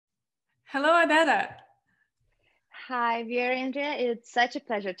Hello, Odeta. Hi, Vera Andrea. It's such a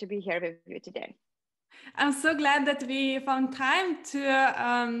pleasure to be here with you today. I'm so glad that we found time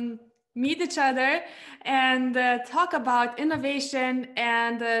to meet each other and talk about innovation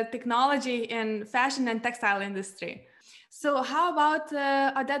and technology in fashion and textile industry. So how about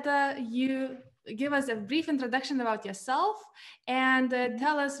Odeta, you give us a brief introduction about yourself and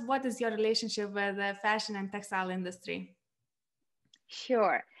tell us what is your relationship with the fashion and textile industry?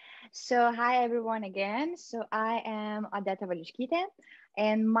 Sure. So, hi everyone again. So, I am Odeta Valiuskyte,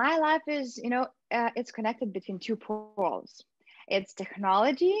 and my life is, it's connected between two poles. It's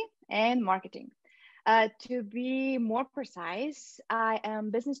technology and marketing. To be more precise, I am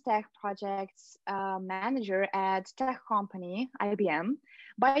business tech projects manager at tech company IBM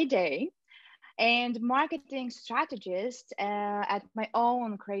by day, and marketing strategist at my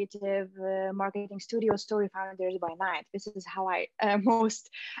own creative marketing studio, Storyfounders by night. This is how I most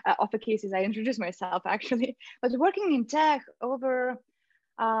of the cases I introduce myself actually. But working in tech over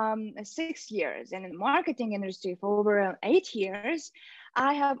 6 years and in the marketing industry for over 8 years,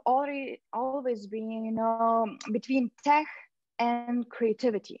 I have always been, between tech and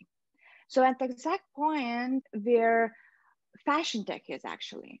creativity. So at the exact point where fashion tech is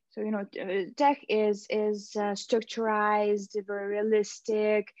actually, so tech is structurized, very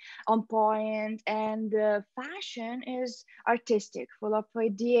realistic, on point, and fashion is artistic, full of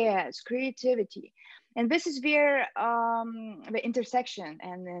ideas, creativity. And this is where the intersection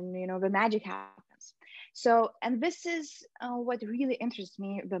and then the magic happens. So, and this is what really interests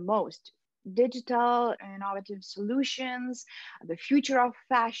me the most: digital innovative solutions, the future of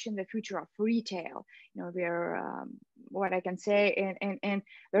fashion, the future of retail. Where what I can say in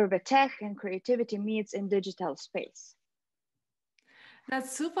where the tech and creativity meets in digital space.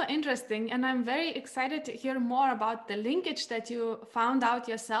 That's super interesting. And I'm very excited to hear more about the linkage that you found out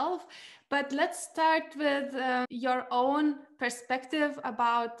yourself. But let's start with your own perspective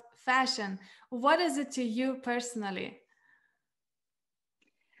about fashion. What is it to you personally?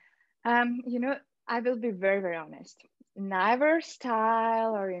 I will be very, very honest. Neither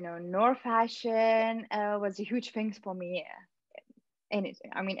style or, nor fashion was a huge thing for me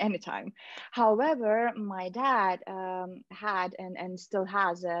anytime. However, my dad had and still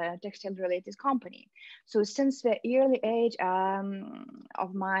has a textile related company. So since the early age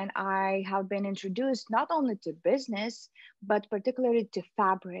of mine, I have been introduced not only to business, but particularly to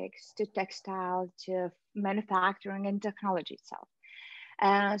fabrics, to textile, to manufacturing and technology itself.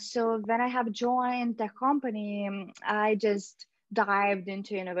 So when I have joined the company, I just dived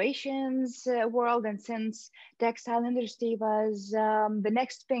into innovations world, and since textile industry was the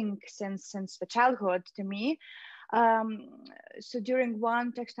next thing since the childhood to me, um, so during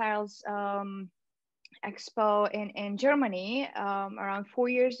one textiles expo in Germany around 4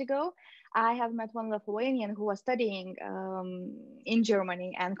 years ago, I have met one Lithuanian who was studying in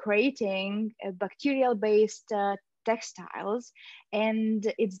Germany and creating bacterial-based textiles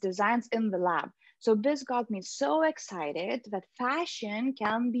and its designs in the lab. So this got me so excited that fashion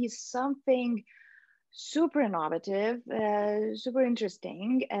can be something super innovative, super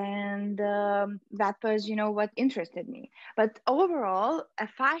interesting, and that was, what interested me. But overall, a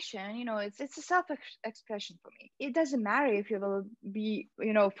fashion, it's a self-expression for me. It doesn't matter if you will be,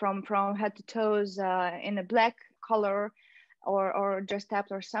 from head to toes in a black color or dressed up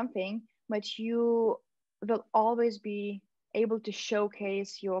or something, but you will always be able to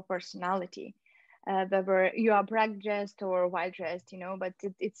showcase your personality. Whether you are black dressed or white dressed, but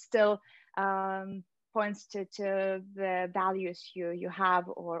it's still points to the values you have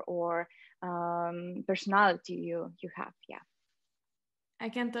or personality you have. Yeah, I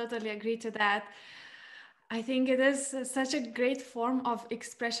can totally agree to that. I think it is such a great form of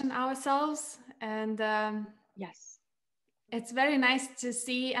expression ourselves, and yes. it's very nice to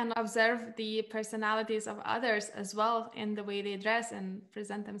see and observe the personalities of others as well in the way they dress and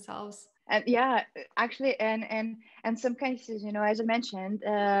present themselves. And yeah, actually, and some cases, as I mentioned,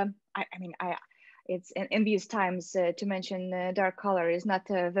 I mean, I it's in these times to mention dark color is not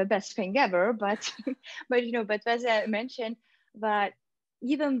the best thing ever, but but as I mentioned, but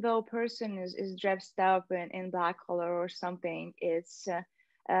even though person is dressed up in black color or something, it's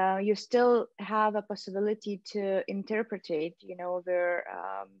you still have a possibility to interpret it, where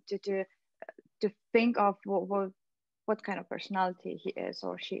to think of what kind of personality he is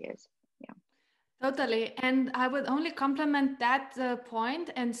or she is. Yeah. Totally. And I would only complement that point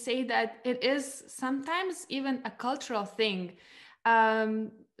and say that it is sometimes even a cultural thing.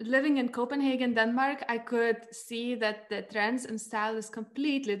 Living in Copenhagen, Denmark, I could see that the trends and style is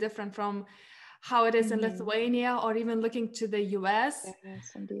completely different from how it is in Lithuania, or even looking to the US.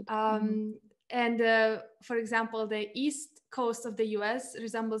 Yes, indeed. And for example, the east coast of the US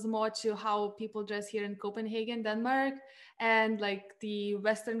resembles more to how people dress here in Copenhagen, Denmark, and like the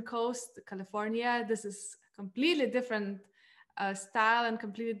western coast, California. This is completely different style and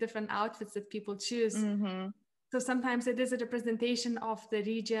completely different outfits that people choose. So sometimes it is a representation of the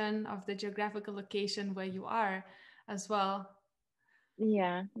region, of the geographical location where you are as well.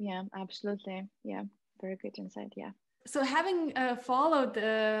 Yeah, absolutely. Yeah, very good insight. Yeah. So having followed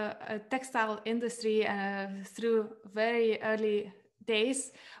the textile industry through very early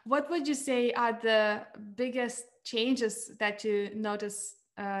days, what would you say are the biggest changes that you notice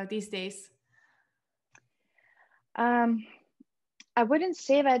these days? I wouldn't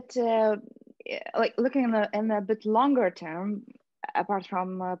say that, like looking in the bit longer term, apart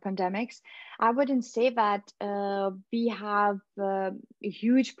from pandemics, I wouldn't say that we have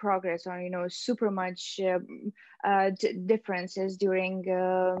huge progress or, super much differences during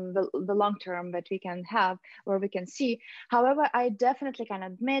the long term that we can have or we can see. However, I definitely can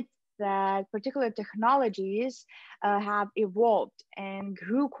admit that particular technologies have evolved and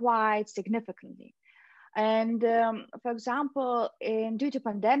grew quite significantly. And for example, due to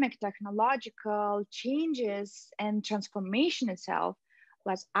pandemic, technological changes and transformation itself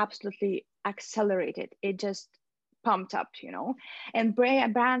was absolutely accelerated. It just pumped up, and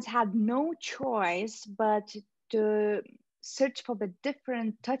brands had no choice but to search for the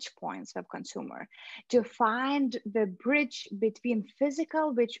different touch points of consumer, to find the bridge between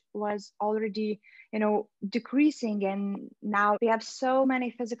physical, which was already decreasing, and now we have so many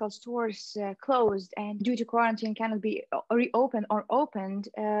physical stores closed and due to quarantine cannot be reopened or opened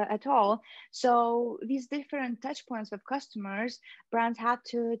at all. So these different touch points with customers, brands had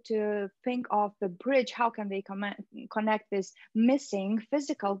to think of the bridge. How can they connect this missing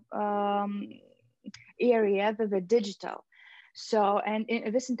physical area with the digital? So, and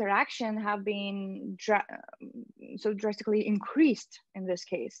this interaction have been so drastically increased in this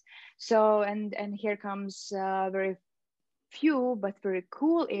case. So, and here comes very few but very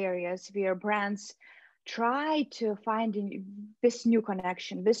cool areas where brands try to find this new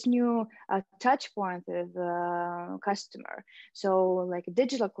connection, this new touch point with the customer. So like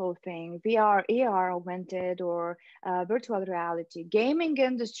digital clothing, VR, AR, augmented or virtual reality. Gaming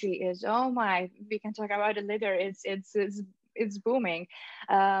industry is, oh my, we can talk about it later. It's booming,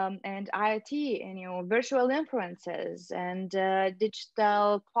 and IoT and virtual inferences and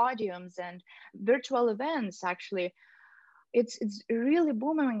digital podiums and virtual events. Actually, it's really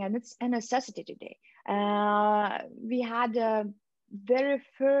booming and it's a necessity today. We had a very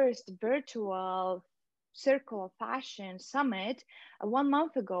first virtual circle fashion summit 1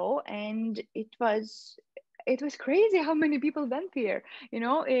 month ago, and it was crazy how many people went there. You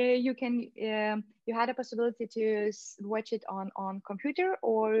had a possibility to watch it on computer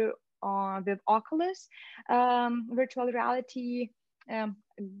or with Oculus virtual reality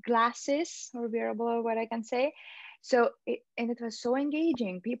glasses or wearable, or what I can say. So and it was so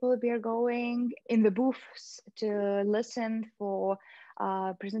engaging. People were going in the booths to listen for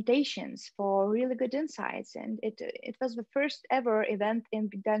presentations, for really good insights, and it was the first ever event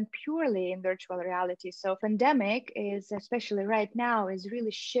done purely in virtual reality. So pandemic is, especially right now, is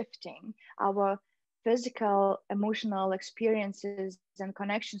really shifting our physical emotional experiences and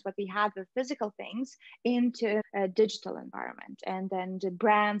connections what we had with physical things into a digital environment, and then the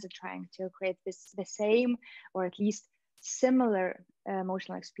brands are trying to create the same or at least similar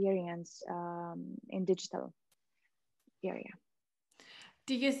emotional experience in digital area.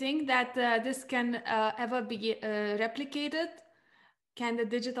 Do you think that this can ever be replicated? Can the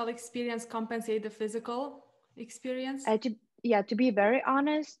digital experience compensate the physical experience? To be very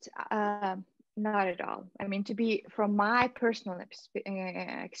honest, not at all. I mean, from my personal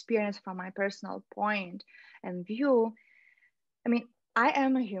experience, from my personal point and view, I mean, I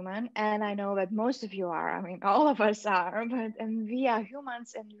am a human, and I know that most of you are. I mean, all of us are, and we are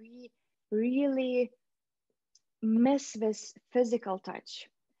humans, and we really miss this physical touch.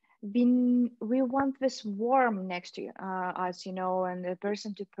 We want this warm next to us, and the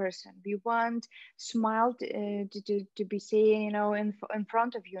person to person. We want smile to be seen, in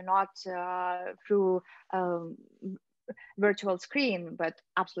front of you, not through virtual screen. But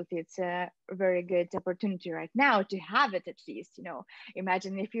absolutely, it's a very good opportunity right now to have it at least.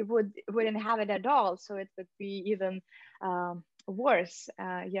 Imagine if you wouldn't have it at all, so it would be even worse.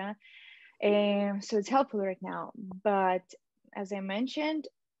 So it's helpful right now. But as I mentioned,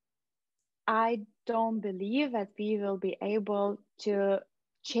 I don't believe that we will be able to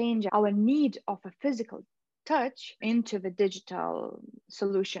change our need of a physical touch into the digital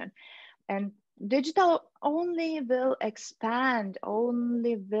solution. And digital only will expand,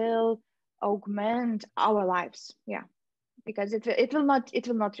 only will augment our lives. Yeah, because it will not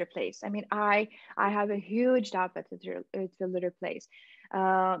replace. I mean, I have a huge doubt that it will replace.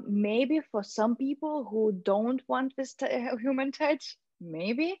 Maybe for some people who don't want this human touch,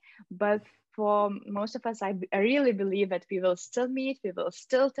 maybe, but for most of us, I really believe that we will still meet, we will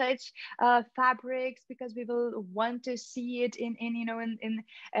still touch fabrics, because we will want to see it in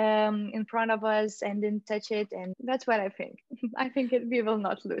in front of us and then touch it, and that's what I think. I think we will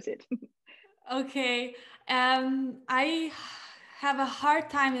not lose it. Okay. I have a hard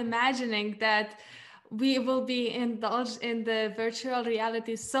time imagining that we will be indulged in the virtual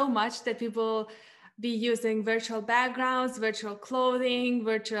reality so much that we will be using virtual backgrounds, virtual clothing,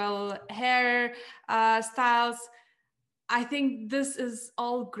 virtual hair styles. I think this is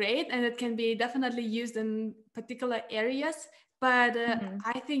all great and it can be definitely used in particular areas. But Mhm.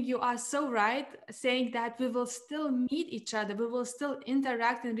 I think you are so right saying that we will still meet each other, we will still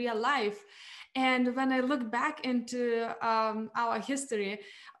interact in real life. And when I look back into our history,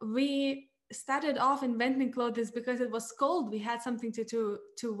 we started off inventing clothes because it was cold. We had something to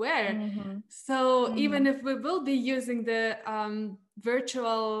wear. Mhm. So even Mhm. if we will be using the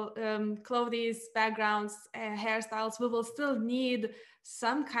virtual clothes, backgrounds, hairstyles, we will still need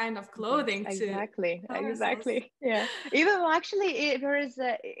some kind of Yes, clothing to exactly, cover ourselves. exactly. Yeah. Even actually, there is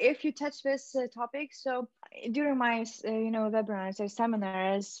if you touch this topic, so during my webinars or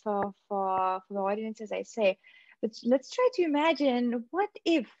seminars for the audiences, I say, let's try to imagine what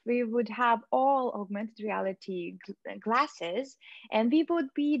if we would have all augmented reality glasses, and we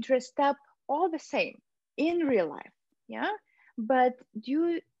would be dressed up all the same in real life. Yeah, but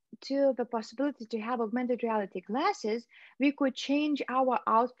due to the possibility to have augmented reality glasses, we could change our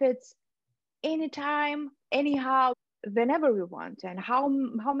outfits anytime, anyhow, whenever we want, and how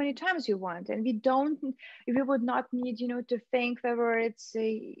many times we want, and we would not need to think whether it's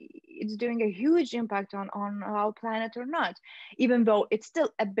doing a huge impact on our planet or not, even though it still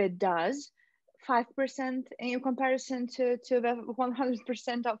a bit does. 5% in comparison to the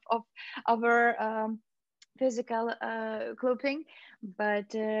 100% of our physical clothing,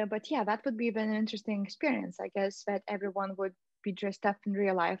 but yeah, that would be an interesting experience, I guess, that everyone would be dressed up in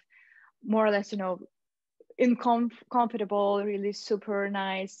real life, more or less, in comfortable, really super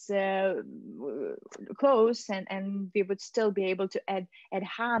nice clothes, and we would still be able to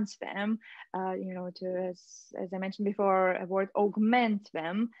enhance them, to, as I mentioned before, a word, augment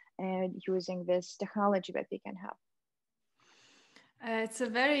them, using this technology that we can have. It's a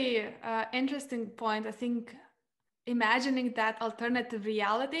very interesting point. I think imagining that alternative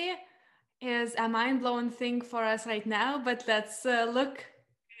reality is a mind-blowing thing for us right now, but let's look.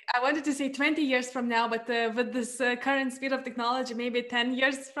 I wanted to say 20 years from now, but with this current speed of technology, maybe 10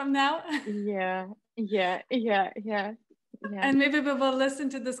 years from now. Yeah, yeah, yeah, yeah, yeah. And maybe we will listen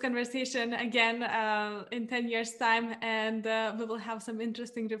to this conversation again in 10 years' time, and we will have some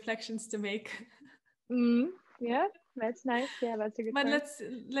interesting reflections to make. Mm, yeah, that's nice. Yeah, that's a good But point.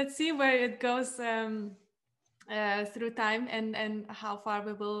 let's see where it goes through time, and how far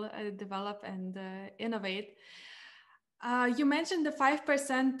we will develop and innovate. You mentioned the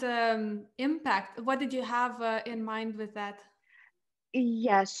 5% impact. What did you have in mind with that?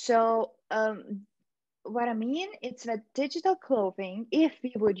 Yeah, so what I mean, it's that digital clothing, if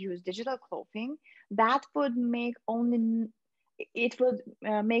we would use digital clothing, that would make it would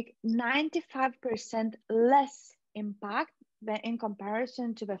make 95% less impact than in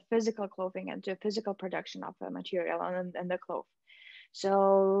comparison to the physical clothing and to physical production of the material and the cloth.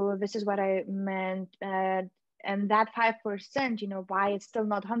 So this is what I meant. And that 5%, why it's still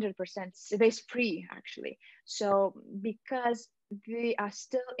not 100%, waste free actually. So because we are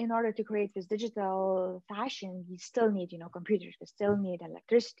still, in order to create this digital fashion, we still need, computers, we still need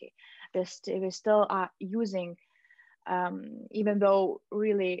electricity. We still are using, even though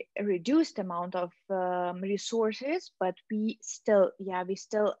really a reduced amount of resources, but we still have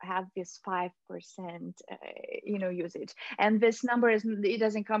this 5% usage. And this number it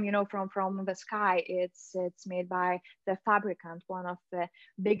doesn't come from the sky. It's made by the fabricant, one of the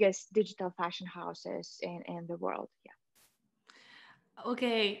biggest digital fashion houses in the world. Yeah.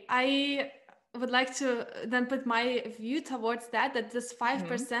 Okay, I would like to then put my view towards that this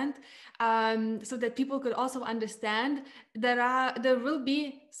Mm-hmm. 5%, so that people could also understand there will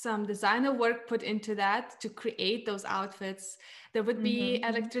be some designer work put into that to create those outfits. There would be Mm-hmm.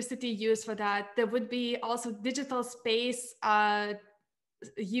 electricity used for that. There would be also digital space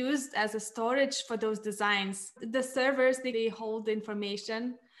used as a storage for those designs. The servers, they hold the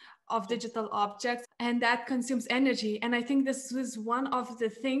information of digital objects, and that consumes energy. And I think this is one of the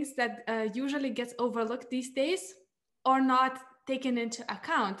things that usually gets overlooked these days or not taken into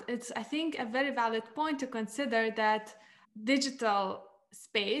account. It's, I think, a very valid point to consider that digital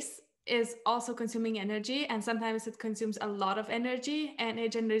space is also consuming energy, and sometimes it consumes a lot of energy and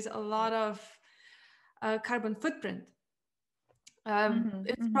it generates a lot of carbon footprint.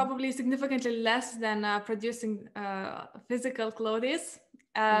 It's probably significantly less than producing physical clothes,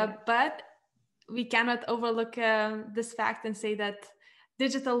 but we cannot overlook this fact and say that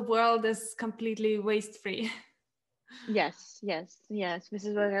digital world is completely waste-free. Yes, yes, yes. This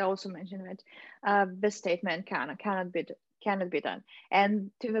is what I also mentioned, that this statement cannot be done.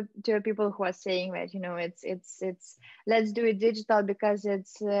 And to the people who are saying that, it's let's do it digital because it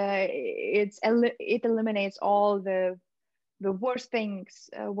eliminates all the worst things,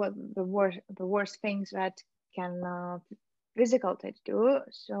 the worst things that can physical touch do.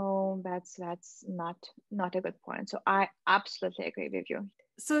 So that's not a good point. So I absolutely agree with you.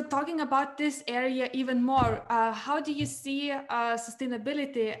 So talking about this area even more, how do you see a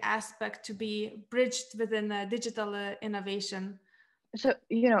sustainability aspect to be bridged within digital innovation? So,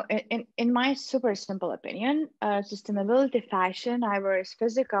 in my super simple opinion, sustainability fashion, either is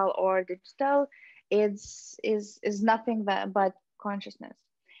physical or digital, is nothing but consciousness,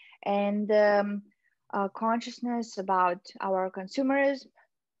 and consciousness about our consumers,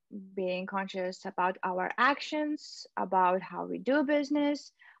 being conscious about our actions, about how we do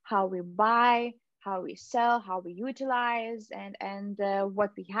business, how we buy, how we sell, how we utilize, and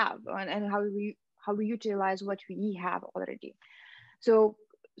what we have, and how we utilize what we have already. So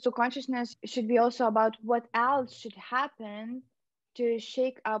consciousness should be also about what else should happen to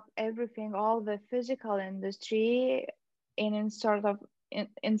shake up everything, all the physical industry, in sort of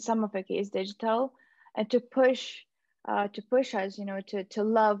in some of the case digital, and to push us, to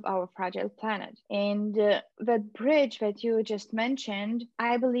love our fragile planet. And that bridge that you just mentioned,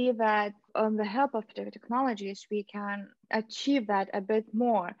 I believe that on the help of the technologies, we can achieve that a bit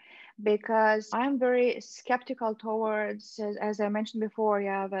more, because I'm very skeptical towards, as I mentioned before,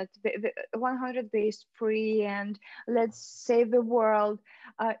 that the 100 waste free and let's save the world.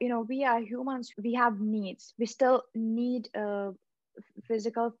 We are humans, we have needs. We still need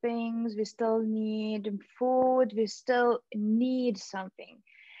physical things, we still need food, we still need something.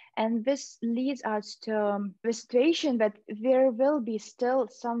 And this leads us to the situation that there will be still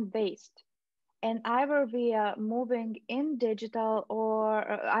some waste. And either we are moving in digital, or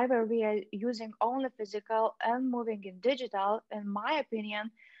either we are using only physical and moving in digital. In my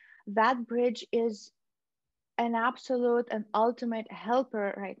opinion, that bridge is an absolute and ultimate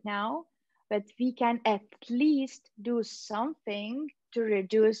helper right now, that we can at least do something to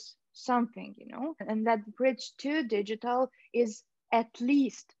reduce something, and that bridge to digital is at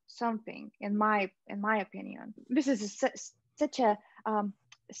least something, in my opinion. This is such a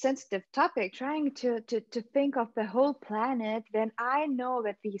sensitive topic, trying to think of the whole planet, then I know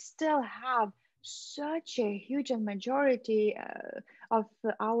that we still have such a huge majority of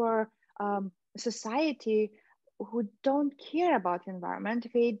our society who don't care about the environment.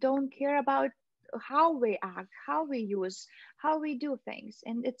 They don't care about how we act, how we use, how we do things.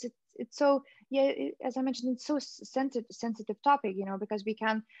 And it's so, as I mentioned, it's so sensitive topic, because we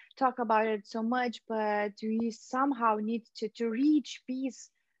can talk about it so much, but we somehow need to reach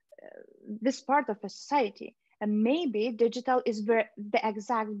this part of a society. And maybe digital is the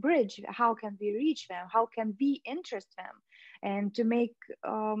exact bridge. How can we reach them? How can we interest them? And to make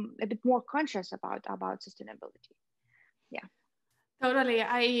a bit more conscious about sustainability. Yeah. Totally.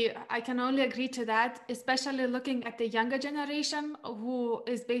 I can only agree to that, especially looking at the younger generation who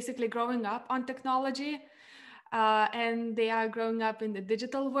is basically growing up on technology, and they are growing up in the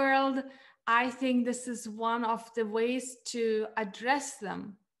digital world. I think this is one of the ways to address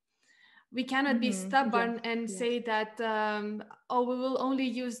them. We cannot be stubborn and say that, we will only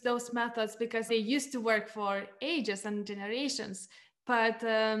use those methods because they used to work for ages and generations. But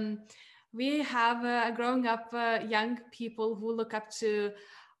we have growing up young people who look up to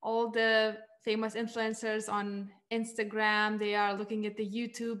all the famous influencers on Instagram. They are looking at the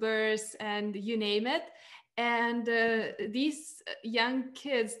YouTubers and you name it. And these young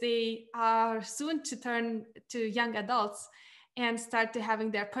kids, they are soon to turn to young adults and start to having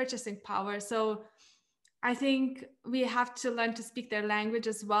their purchasing power. So I think we have to learn to speak their language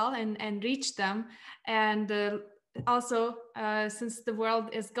as well and reach them. And also, since the world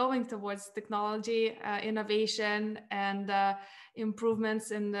is going towards technology, innovation, and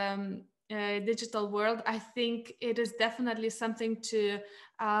improvements in the digital world, I think it is definitely something to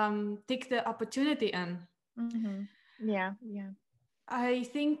take the opportunity in. Yeah. I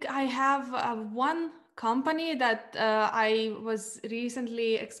think I have one company that I was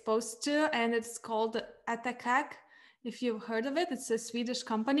recently exposed to, and it's called Attack. If you've heard of it, it's a Swedish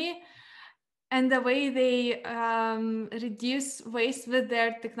company. And the way they reduce waste with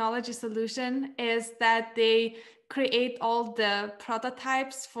their technology solution is that they create all the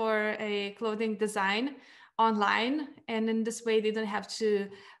prototypes for a clothing design online. And in this way, they don't have to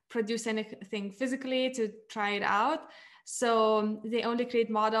produce anything physically to try it out. So they only create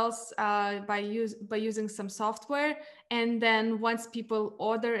models by using some software. And then once people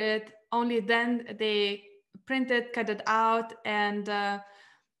order it, only then they print it, cut it out, and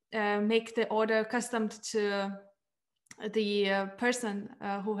make the order custom to the person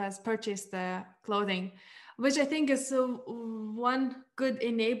who has purchased the clothing, which I think is one good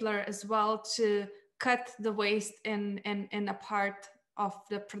enabler as well to cut the waste in a part of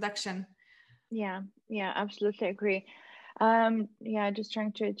the production. Yeah, absolutely agree. Yeah, just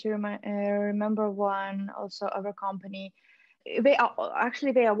trying to remember one also other company. They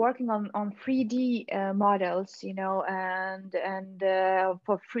are working on 3D models, and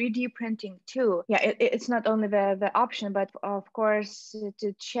for 3D printing too. Yeah, it's not only the option, but of course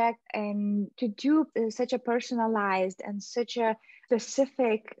to check and to do such a personalized and such a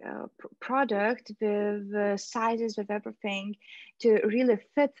specific product with sizes, with everything, to really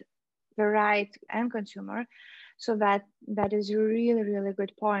fit the right end consumer. So that is a really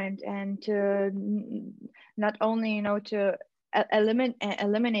good point. And to not only to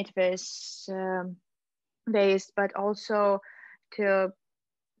eliminate this waste, but also to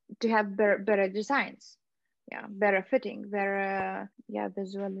have better designs, yeah, better fitting, better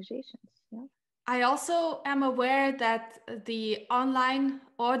visualizations. Yeah. I also am aware that the online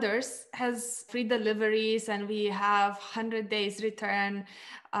orders has free deliveries and we have 100 days return.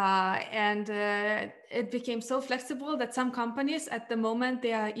 And it became so flexible that some companies at the moment,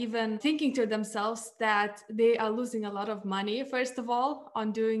 they are even thinking to themselves that they are losing a lot of money, first of all,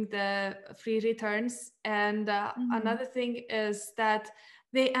 on doing the free returns. And another thing is that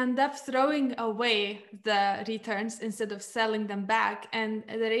they end up throwing away the returns instead of selling them back. And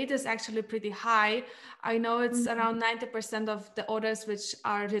the rate is actually pretty high. I know it's around 90% of the orders which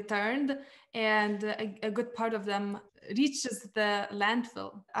are returned, and a good part of them reaches the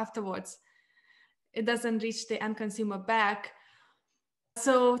landfill afterwards. It doesn't reach the end consumer back.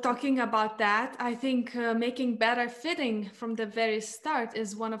 So talking about that, I think making better fitting from the very start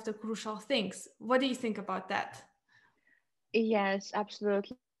is one of the crucial things. What do you think about that? Yes,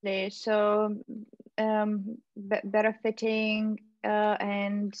 absolutely. So, better fitting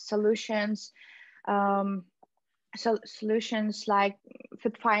and solutions. Um, solutions like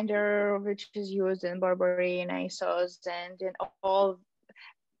Fit Finder, which is used in Burberry and ASOS and in all,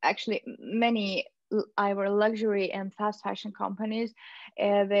 actually many our luxury and fast fashion companies.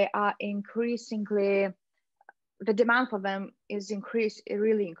 They are increasingly, the demand for them is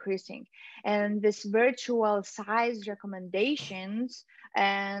really increasing, and this virtual size recommendations.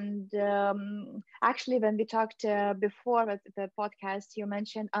 And actually, when we talked before with the podcast, you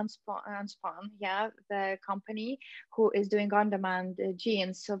mentioned Unspun, yeah, the company who is doing on-demand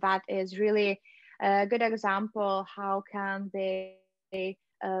jeans. So that is really a good example. How can they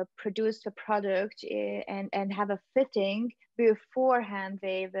produce the product and have a fitting beforehand?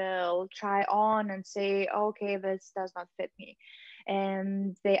 They will try on and say, okay, this does not fit me.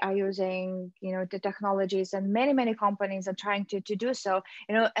 And they are using, the technologies, and many companies are trying to do so,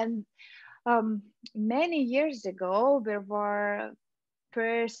 and many years ago, there were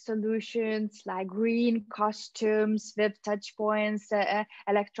first solutions like green costumes with touch points,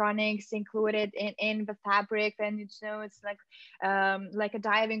 electronics included in the fabric, and it's like a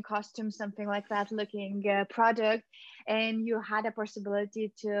diving costume, something like that looking product, and you had a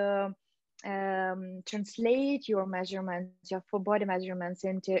possibility to translate your measurements, your full body measurements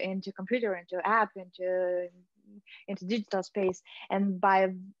into computer, into app, into digital space, and by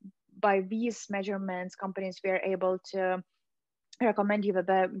these measurements, companies were able to recommend you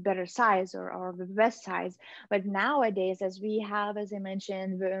the better size, or the best size. But nowadays, as we have, as I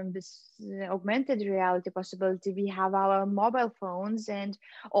mentioned, this augmented reality possibility, we have our mobile phones, and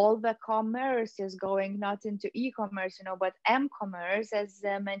all the commerce is going not into e-commerce, but m-commerce, as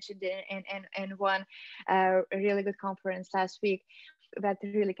mentioned in one really good conference last week that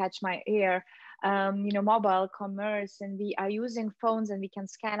really catch my ear. Mobile commerce, and we are using phones, and we can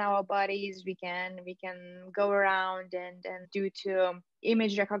scan our bodies, we can go around, and due to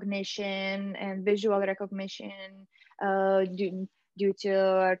image recognition and visual recognition, due to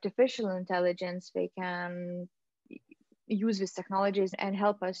artificial intelligence, they can use these technologies and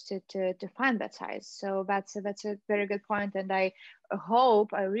help us to find that size. So that's a very good point, and I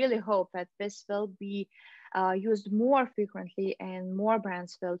really hope that this will be used more frequently and more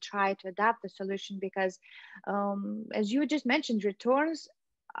brands will try to adapt the solution, because as you just mentioned, returns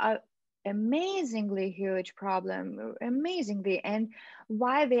are amazingly huge problem, amazingly. And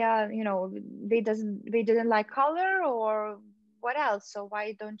why they are, they didn't like color or what else? So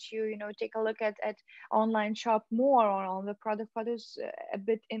why don't you take a look at online shop more, or on the product photos a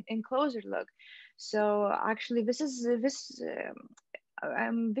bit in closer look? So actually this is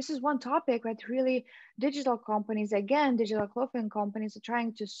one topic that really digital companies, again, digital clothing companies, are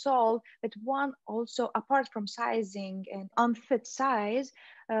trying to solve. But one also, apart from sizing and unfit size,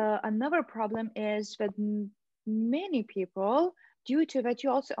 another problem is that many people, due to that,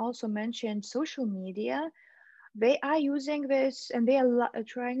 you also mentioned social media, they are using this and they are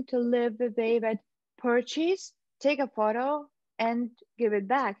trying to live the way that purchase, take a photo and give it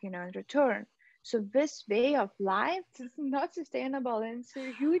back, in return. So this way of life is not sustainable, and it's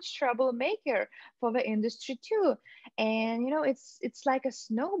a huge troublemaker for the industry too. And it's like a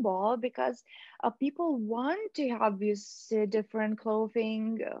snowball, because people want to have this different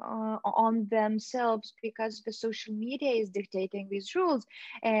clothing on themselves, because the social media is dictating these rules.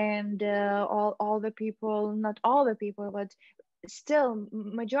 And all the people, not all the people, but still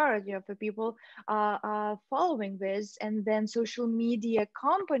majority of the people are following this. And then social media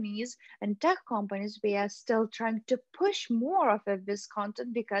companies and tech companies, they are still trying to push more of this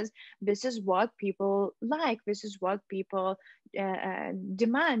content, because this is what people like, this is what people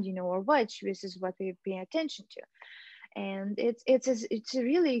demand, or watch, this is what they pay attention to. And it's a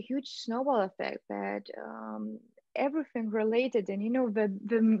really huge snowball effect that everything related. And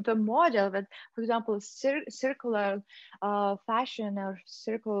the model that, for example, circular fashion or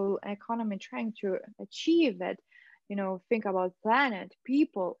circular economy trying to achieve that, think about planet,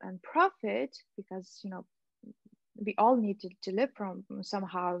 people and profit, because we all need to live from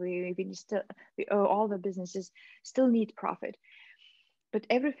somehow. All the businesses still need profit. But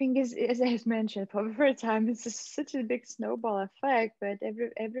everything is, as I mentioned for the first time, it's such a big snowball effect. But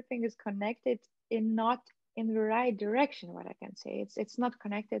everything is connected not in the right direction. What I can say, it's not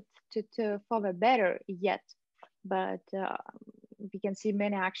connected to for the better yet. But we can see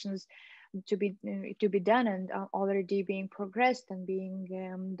many actions to be done and already being progressed and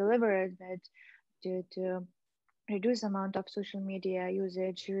being delivered, that to reduce amount of social media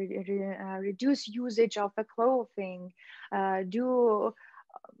usage, reduce usage of the clothing,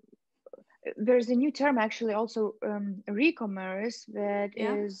 there's a new term actually also, re-commerce, that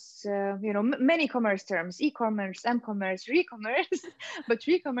is many commerce terms: e-commerce, m-commerce, re-commerce. But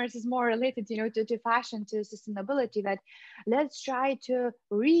re-commerce is more related to fashion, to sustainability, that let's try to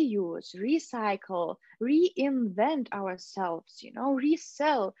reuse, recycle, reinvent ourselves,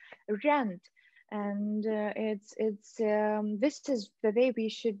 resell, rent. And this is the way we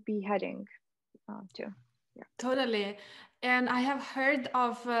should be heading to. Yeah. Totally. And I have heard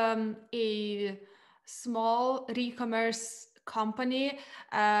of a small re-commerce company,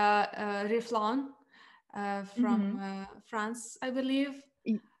 Reflon, from France, I believe.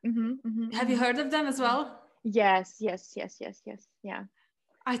 Have you heard of them as well? Yes. Yeah.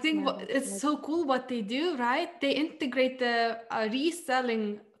 I think it's so cool what they do, right? They integrate the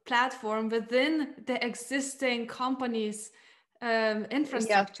reselling platform within the existing company's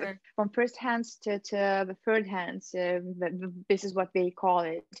infrastructure. Yeah, from first hands to the third hands. This is what they call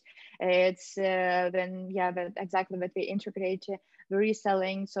it. It's then exactly what they integrate the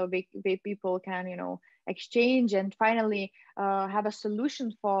reselling, so people can exchange and finally have a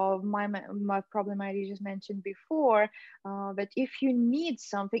solution for my problem I just mentioned before. But if you need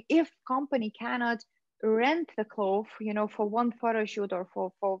something, if company cannot rent the clothes, for one photo shoot or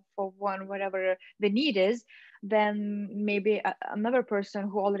for one whatever the need is, then maybe another person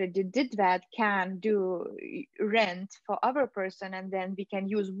who already did that can do rent for other person, and then we can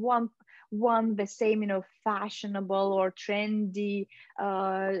use one the same fashionable or trendy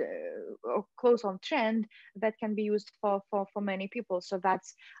or close on trend that can be used for many people. So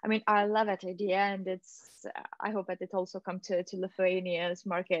that's, I love that idea, and it's I hope that it also come to Lithuania's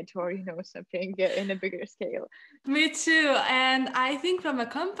market, or something in a bigger scale. Me too. And I think from a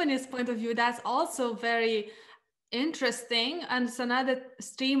company's point of view, that's also very interesting, and it's another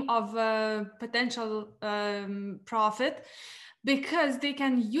stream of potential profit, because they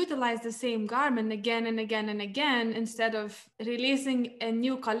can utilize the same garment again and again and again, instead of releasing a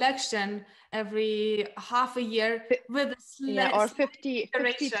new collection every half a year with or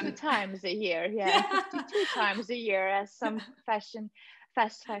 52 times a year. 52 times a year, as some fashion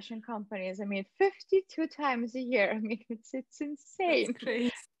fast fashion companies. I mean, 52 times a year. I mean, it's That's insane.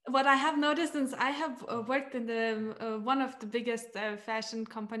 crazy. What I have noticed, since I have worked in the one of the biggest fashion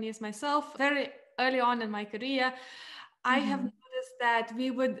companies myself, very early on in my career, I have Mm-hmm. noticed that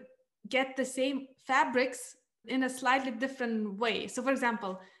we would get the same fabrics in a slightly different way. So, for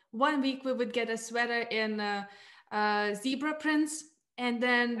example, one week we would get a sweater in zebra prints, and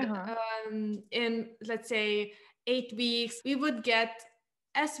then Uh-huh. in, let's say, 8 weeks, we would get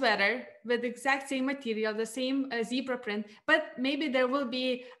a sweater with the exact same material, the same zebra print, but maybe there will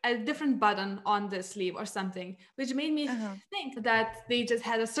be a different button on the sleeve or something, which made me Uh-huh. think that they just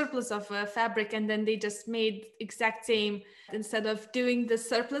had a surplus of fabric and then they just made exact same. Instead of doing the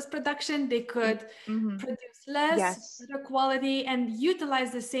surplus production, they could Mm-hmm. produce less, Yes. better quality, and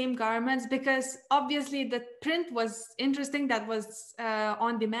utilize the same garments, because obviously the print was interesting, that was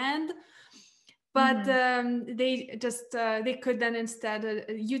on demand, but Mm-hmm. they could then instead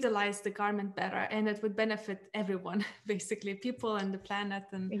utilize the garment better, and it would benefit everyone, basically people and the planet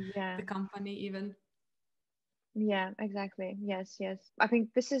and Yeah. the company even. Yeah, exactly. Yes, yes. I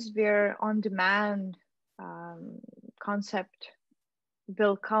think this is where on-demand um, concept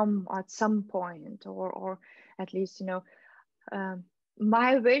will come at some point, or at least, um,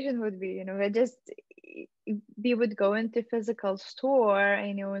 my vision would be, we would go into physical store,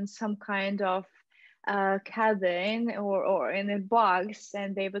 in some kind of cabin, or in a box,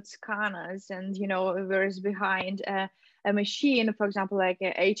 and they would scan us, and whereas behind a machine, for example, like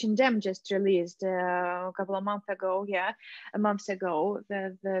H&M just released a couple of months ago, the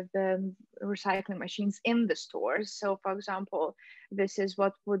recycling machines in the stores. So for example, this is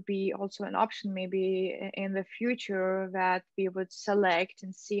what would be also an option maybe in the future, that we would select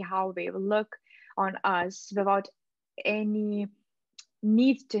and see how they will look on us without any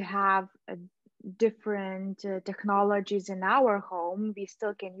need to have a different technologies in our home. We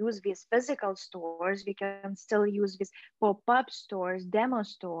still can use these physical stores. We can still use these pop-up stores, demo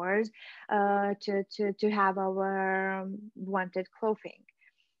stores, to have our wanted clothing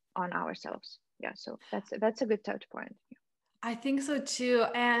on ourselves. Yeah, so that's a good touch point. I think so too.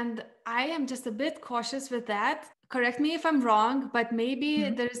 And I am just a bit cautious with that. Correct me if I'm wrong, but maybe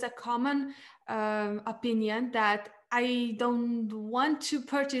Mm-hmm. there is a common opinion that I don't want to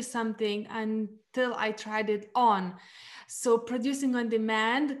purchase something until I tried it on. So producing on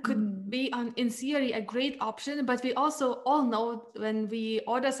demand could Mm-hmm. be, in theory, a great option, but we also all know when we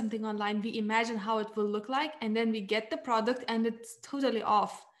order something online, we imagine how it will look like, and then we get the product and it's totally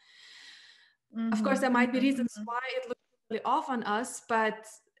off. Of course, Mm-hmm. there might be reasons Mm-hmm. why it looks really off on us, but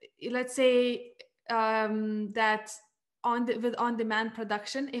let's say that with on-demand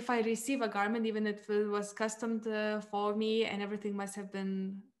production, if I receive a garment, even if it was custom for me and everything must have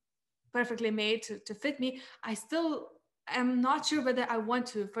been perfectly made to fit me, I still am not sure whether I want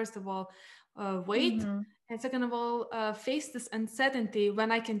to, first of all, wait. Mm-hmm. And second of all, face this uncertainty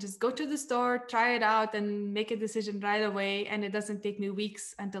when I can just go to the store, try it out, and make a decision right away. And it doesn't take me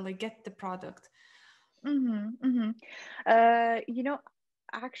weeks until I get the product. Mm-hmm. Mm-hmm.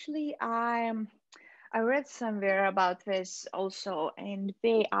 Actually, I read somewhere about this also, and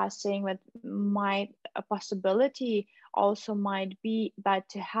they are saying that a possibility also might be that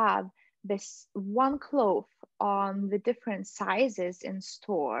to have this one cloth on the different sizes in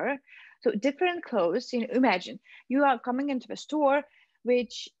store. So different clothes, imagine you are coming into the store,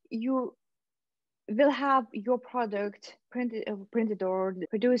 which you will have your product printed or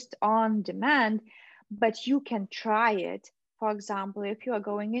produced on demand, but you can try it. For example, if you are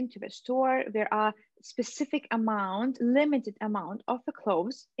going into the store, there are limited amount of the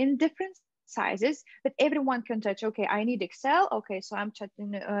clothes in different sizes that everyone can touch. Okay, I need XL. Okay, so I'm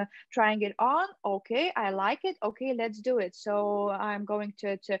trying it on. Okay, I like it. Okay, let's do it. So I'm going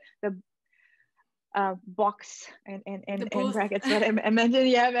to the box The in booth. brackets what I mentioned,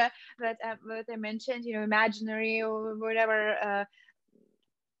 yeah, what I mentioned, imaginary or whatever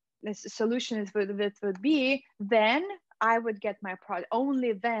the solution would be, then I would get my product.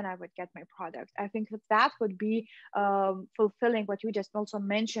 Only then I would get my product. I think that would be fulfilling what you just also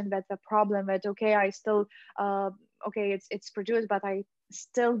mentioned, that the problem that, okay, I still okay, it's produced, but I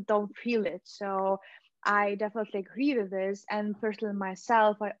still don't feel it. So I definitely agree with this. And personally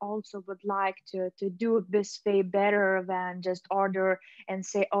myself, I also would like to do this way better than just order and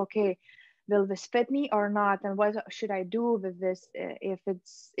say, okay, will this fit me or not, and what should I do with this if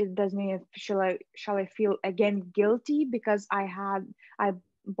it doesn't mean, shall I feel again guilty because I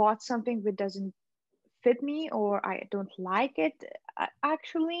bought something that doesn't fit me or I don't like it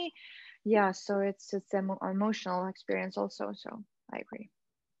actually. Yeah, so it's an emotional experience also, so I agree.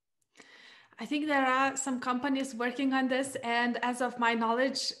 I think there are some companies working on this, and as of my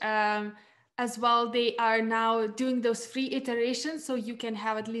knowledge, as well, they are now doing those free iterations, so you can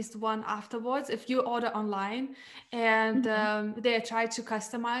have at least one afterwards if you order online, and they try to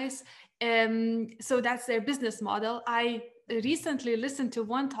customize. So that's their business model. I recently listened to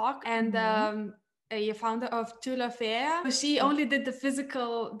one talk, and a founder of Tula Fair. She only did the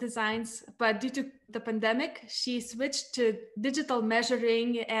physical designs, but due to the pandemic, she switched to digital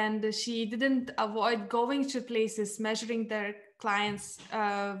measuring, and she didn't avoid going to places measuring their clients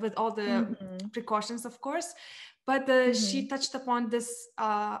with all the precautions, of course. But she touched upon this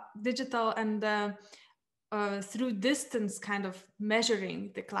digital and through distance kind of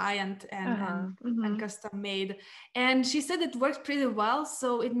measuring the client and custom made. And she said it worked pretty well.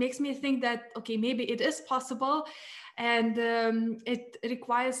 So it makes me think that, okay, maybe it is possible. And it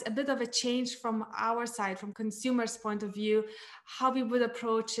requires a bit of a change from our side, from consumers' point of view, how we would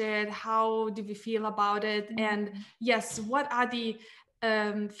approach it, how do we feel about it? And yes, what are the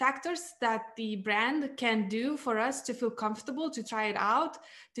factors that the brand can do for us to feel comfortable to try it out,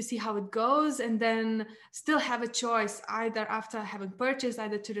 to see how it goes, and then still have a choice either after having purchased,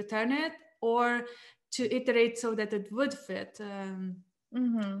 either to return it or to iterate so that it would fit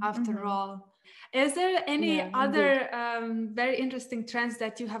after all. Is there any other very interesting trends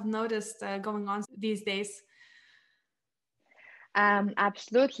that you have noticed going on these days?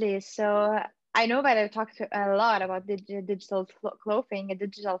 Absolutely. So I know that I've talked a lot about digital clothing and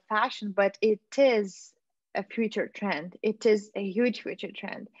digital fashion, but it is a future trend. It is a huge future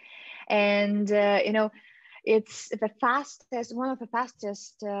trend. And, it's one of the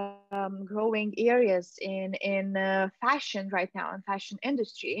fastest growing areas in fashion right now, in fashion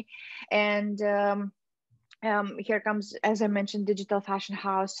industry. And here comes, as I mentioned, digital fashion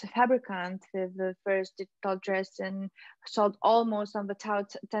house Fabricant with the first digital dress and sold almost on the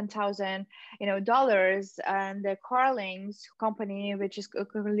 $10,000 dollars, and the Carling's company, which is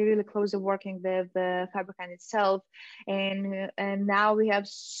really closely working with the Fabricant itself, and now we have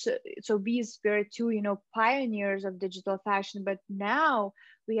so these were two pioneers of digital fashion, but now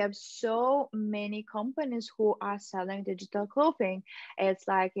we have so many companies who are selling digital clothing. It's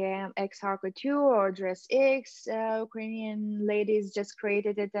like XR Couture or Dress X. Ukrainian ladies just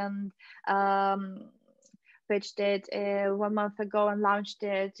created it and pitched it 1 month ago and launched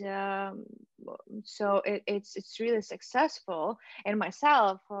it. So it's really successful. And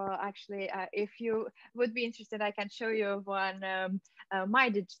myself, actually, if you would be interested, I can show you one my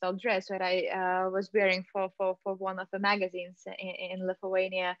digital dress that I was wearing for one of the magazines in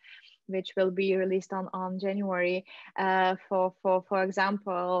Lithuania, which will be released on January. For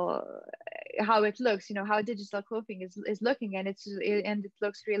example, how it looks, how digital clothing is looking, and it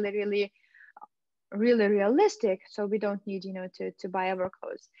looks really realistic, so we don't need to buy our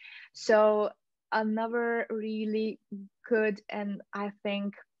clothes. So another really good, and I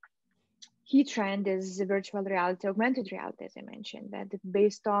think key trend is virtual reality, augmented reality, as I mentioned, that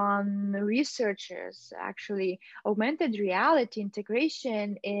based on researchers, actually augmented reality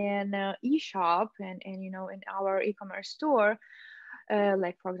integration in e-shop and in our e-commerce store,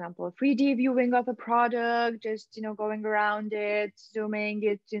 like for example 3D viewing of a product, just going around it, zooming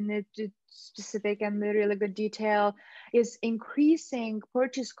it in specific and really good detail, is increasing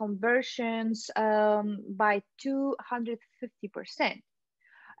purchase conversions by 250%.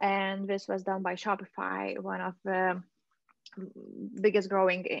 And this was done by Shopify, one of the biggest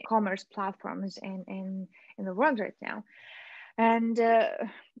growing e-commerce platforms in the world right now. And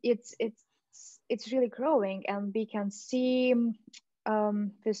it's really growing, and we can see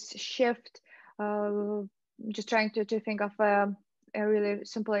this shift. Just trying to think of a really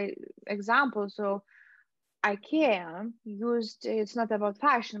simple example. So IKEA used, it's not about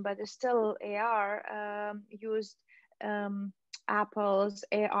fashion, but it's still AR, used Apple's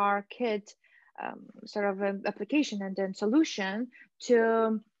AR kit sort of an application and then solution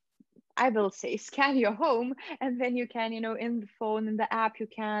to, I will say, scan your home, and then you can, in the phone, in the app, you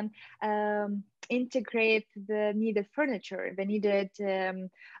can integrate the needed furniture, the needed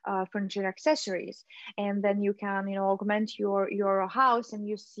furniture accessories, and then you can, augment your house, and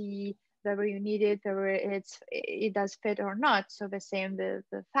you see whether you need it, whether it does fit or not. So the same with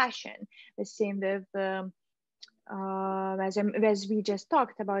the fashion, the same with as we just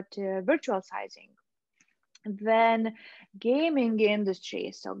talked about virtual sizing. Then gaming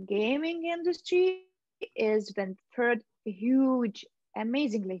industry. So gaming industry is the third huge,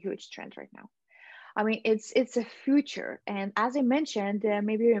 amazingly huge trend right now. I mean, it's a future. And as I mentioned,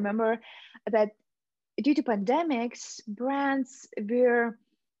 maybe you remember that due to pandemics, brands were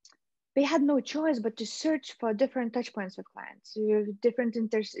they had no choice but to search for different touch points with clients, different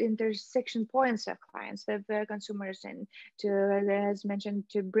intersection points with clients, with consumers, and to, as mentioned,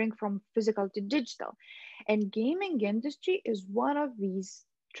 to bring from physical to digital. And gaming industry is one of these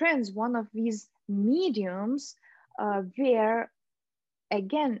trends, one of these mediums where,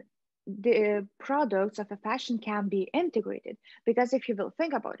 again, the products of a fashion can be integrated. Because if you will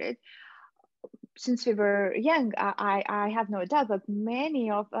think about it, since we were young, I have no doubt that many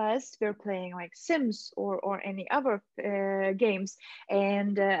of us were playing like Sims or any other games.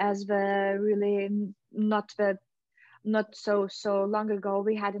 And as the really not so long ago,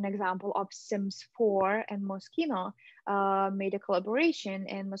 we had an example of Sims 4 and Moschino made a collaboration,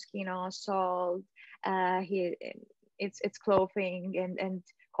 and Moschino sold he its clothing and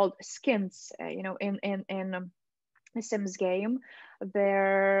called skins, in a Sims game,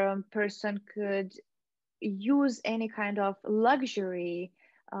 where person could use any kind of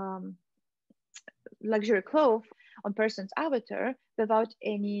um, luxury clothes on person's avatar without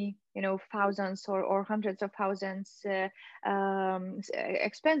any, thousands or hundreds of thousands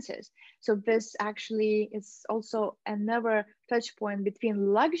expenses. So this actually is also another touch point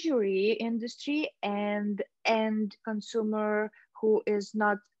between luxury industry and end consumer who is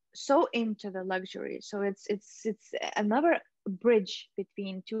not so into the luxury. So it's another bridge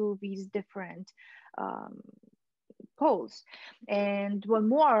between two of these different um, poles. And one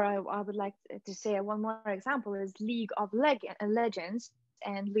more, I would like to say one more example is League of Legends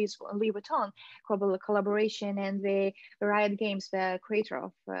and Louis Vuitton collaboration, and the Riot Games, the creator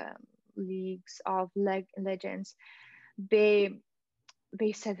of Leagues of Legends. They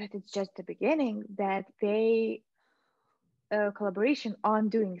said that it's just the beginning, that they collaboration on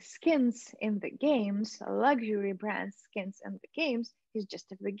doing skins in the games, luxury brand skins in the games, is just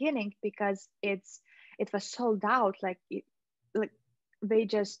the beginning, because it was sold out. Like they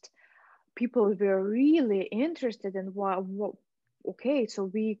just, people were really interested in what okay, so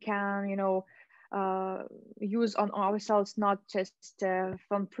we can, use on ourselves not just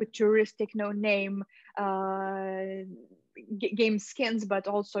from futuristic no name uh, game skins, but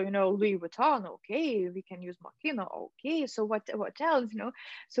also, Louis Vuitton. Okay, we can use Makina. Okay, so what else?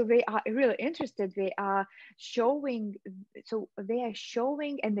 So they are really interested. They are showing,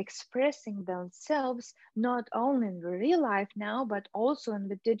 and expressing themselves not only in the real life now, but also in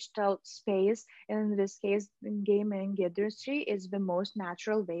the digital space. And in this case, in gaming industry is the most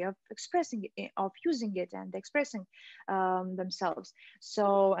natural way of expressing it, of using it and expressing themselves.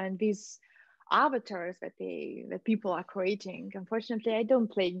 So, and these avatars that people are creating. Unfortunately, I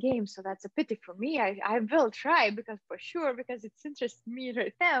don't play games, so that's a pity for me. I will try, because for sure, because it's interests me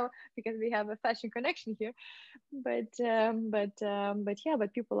right now, because we have a fashion connection here. But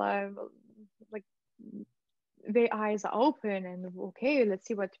people are like, their eyes are open, and okay, let's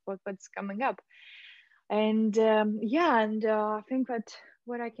see what's coming up. And I think that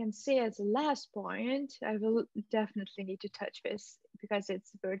what I can say as a last point, I will definitely need to touch this, because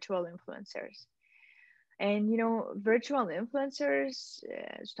it's virtual influencers. And virtual influencers,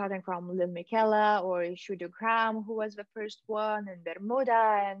 starting from Lil Miquela or Shudo Graham, who was the first one, and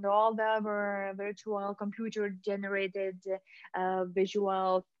Bermuda, and all the other virtual computer generated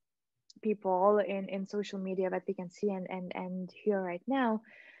visual people in social media that we can see and hear right now,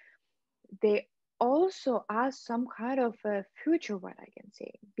 they also are some kind of a future, what I can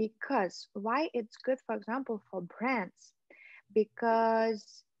say. Because why it's good, for example, for brands,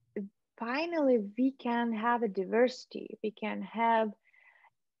 because finally we can have a diversity, we can have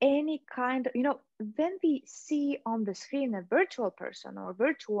any kind of, when we see on the screen a virtual person or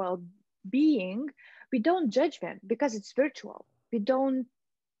virtual being, we don't judge them because it's virtual. We don't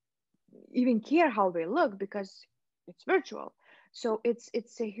even care how they look because it's virtual. So it's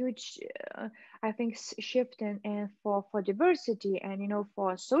a huge I think shift in for diversity, and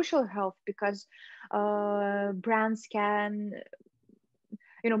for social health, because brands can,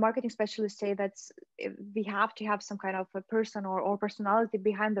 marketing specialists say that we have to have some kind of a person or personality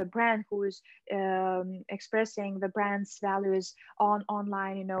behind the brand who is expressing the brand's values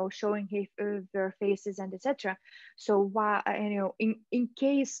online, showing their faces and etc. So why, in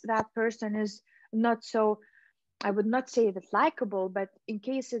case that person is not so, I would not say that likable, but in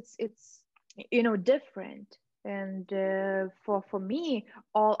case it's different, and for me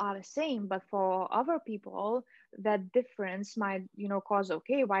all are the same, but for other people that difference might, cause,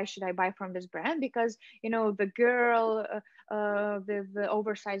 okay, why should I buy from this brand? Because, the girl with the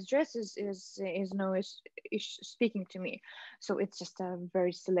oversized dress is speaking to me. So it's just a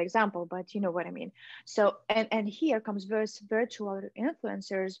very silly example, but you know what I mean. So, and here comes virtual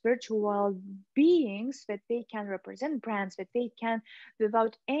influencers, virtual beings that they can represent brands, that they can,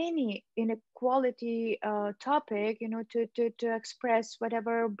 without any inequality topic, to express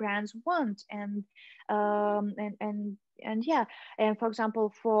whatever brands want. And yeah, and for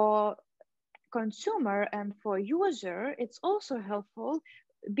example, for consumer and for user, it's also helpful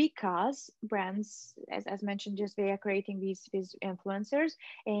because brands, as mentioned, just they are creating these influencers.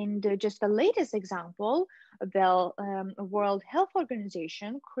 And just the latest example, the World Health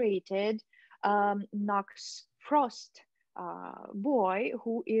Organization created Knox Frost boy,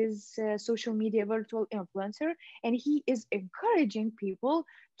 who is a social media virtual influencer, and he is encouraging people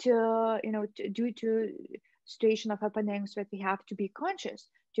to, due to situation of happenings, that we have to be conscious,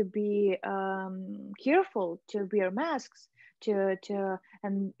 to be careful, to wear masks,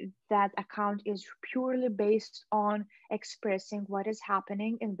 and that account is purely based on expressing what is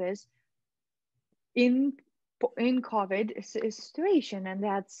happening in this in COVID situation, and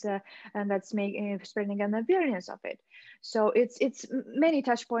that's making spreading an awareness of it. So it's many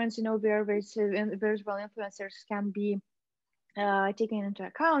touch points, where virtual influencers can be taken into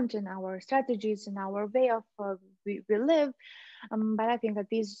account in our strategies, in our way of we live. But I think that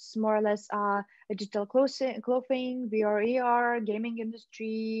these more or less are digital clothing, VR, AR, gaming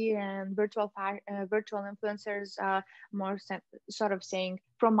industry, and virtual influencers are more sort of saying,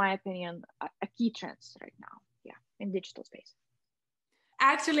 from my opinion, a key trends right now. Yeah, in digital space.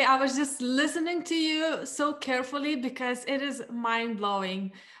 Actually, I was just listening to you so carefully because it is mind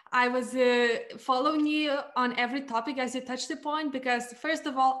blowing. I was following you on every topic as you touched the point because, first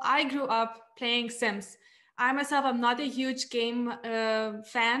of all, I grew up playing Sims. I myself am not a huge game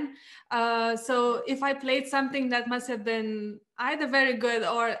fan. So if I played something, that must have been either very good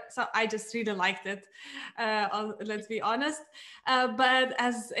or so I just really liked it. Let's be honest. But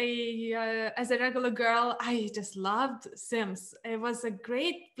as a regular girl, I just loved Sims. It was a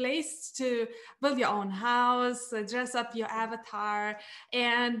great place to build your own house, dress up your avatar.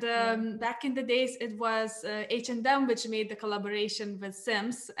 And back in the days, it was H&M which made the collaboration with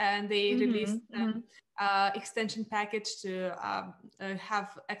Sims, and they released extension package to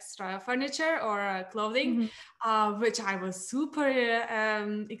have extra furniture or clothing, which I was super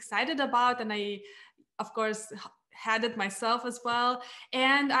excited about, and I, of course, had it myself as well.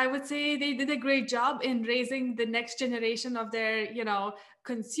 And I would say they did a great job in raising the next generation of their,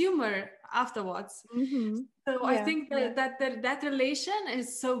 consumer afterwards. So I think that relation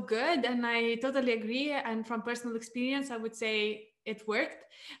is so good, and I totally agree. And from personal experience, I would say it worked.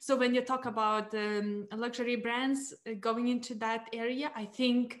 So when you talk about luxury brands going into that area, I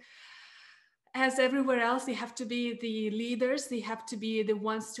think, as everywhere else, they have to be the leaders. They have to be the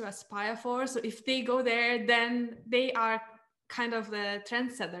ones to aspire for. So if they go there, then they are kind of the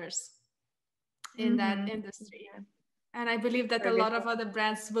trendsetters in that industry. And I believe that a lot of other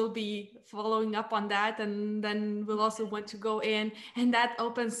brands will be following up on that, and then will also want to go in. And that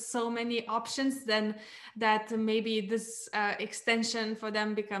opens so many options then, that maybe this extension for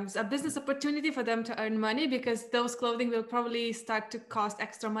them becomes a business opportunity for them to earn money, because those clothing will probably start to cost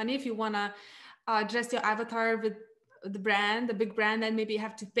extra money. If you want to dress your avatar with the big brand, and maybe you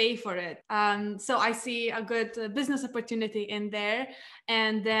have to pay for it. So I see a good business opportunity in there.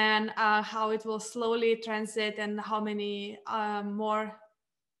 And then how it will slowly transit, and how many more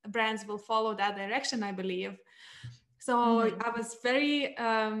brands will follow that direction, I believe. So I was very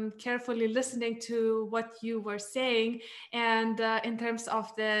carefully listening to what you were saying. And in terms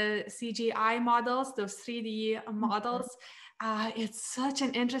of the CGI models, those 3D models, it's such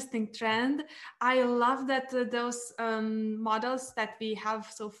an interesting trend. I love that those models that we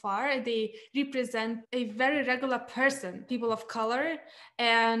have so far, they represent a very regular person, people of color,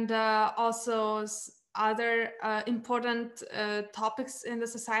 and also other important topics in the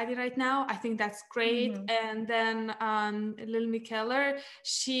society right now. I think that's great. And then Lil Miquela,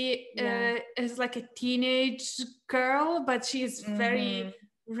 she is like a teenage girl, but she's very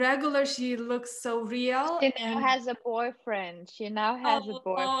regular. She looks so real. She now has a boyfriend.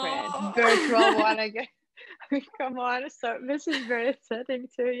 Virtual one again. Come on. So this is very upsetting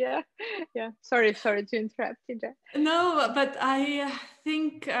too. Yeah. Sorry to interrupt you, Jack. No, but I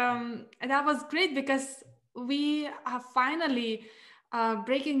think that was great, because we are finally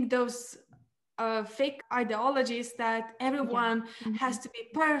breaking those fake ideologies that everyone has to be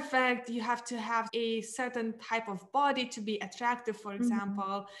perfect. You have to have a certain type of body to be attractive, for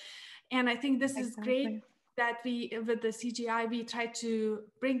example. And I think this is great that we, with the CGI, we try to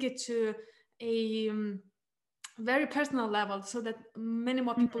bring it to a very personal level so that many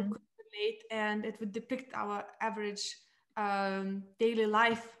more people could relate, and it would depict our average daily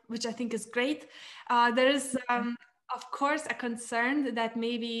life, which I think is great. There is, of course, a concern that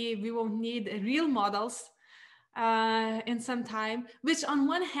maybe we won't need real models in some time, which on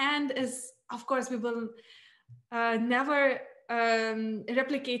one hand is, of course, we will never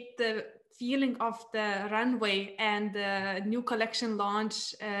replicate the feeling of the runway and the new collection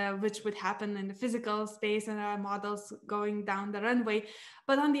launch, which would happen in the physical space and our models going down the runway.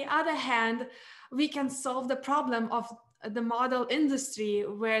 But on the other hand, we can solve the problem of the model industry,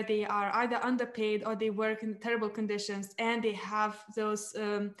 where they are either underpaid or they work in terrible conditions and they have those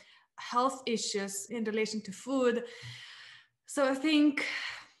health issues in relation to food. So I think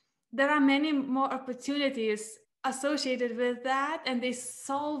there are many more opportunities associated with that, and they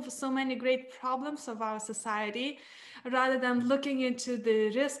solve so many great problems of our society, rather than looking into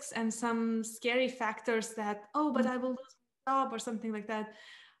the risks and some scary factors that, oh, but I will lose my job or something like that.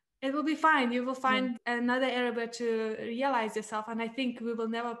 It will be fine. You will find another area to realize yourself, and I think we will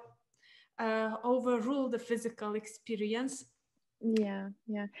never overrule the physical experience. Yeah.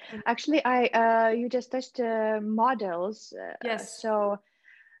 Actually, you just touched models. Yes. So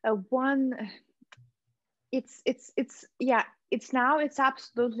one, it's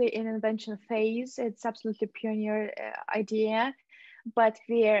absolutely in invention phase. It's absolutely pioneer idea, but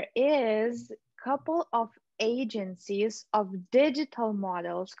there is a couple of agencies of digital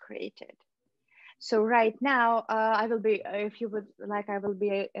models created. So right now, I will be, if you would like, I will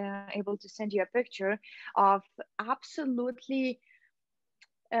be able to send you a picture of absolutely,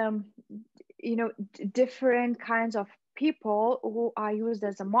 different kinds of people who are used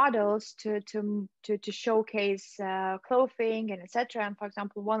as models to showcase clothing and etc. And for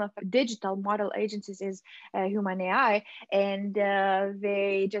example, one of the digital model agencies is Human AI, and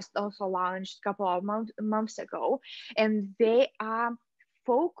they just also launched a couple of months ago, and they are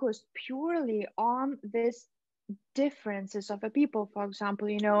focused purely on this differences of a people. For example,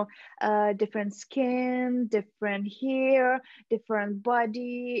 different skin, different hair, different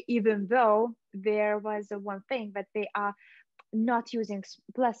body, even though there was one thing that they are not using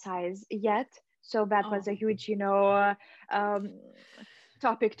plus size yet. So that was a huge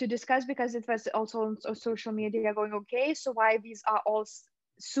topic to discuss, because it was also on social media going, okay, so why these are all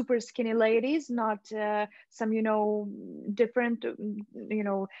super skinny ladies, not some different,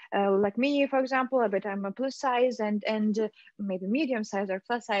 like me, for example, but I'm a plus size and maybe medium size or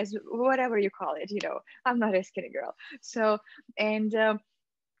plus size, whatever you call it. I'm not a skinny girl. So and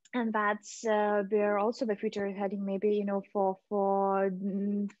that's where also the future is heading, maybe for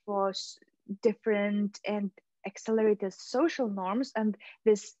different and accelerated social norms, and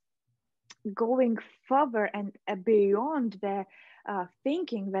this going further and beyond the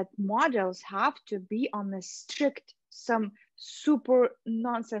thinking that models have to be on a strict, some super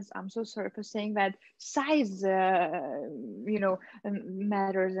nonsense, I'm so sorry for saying that, size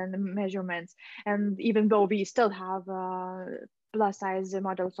matters and measurements. And even though we still have plus size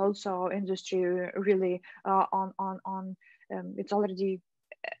models also, industry really on it's already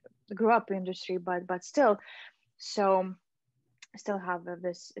grew up industry, but still, so still have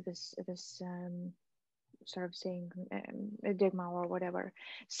this sort of saying stigma or whatever.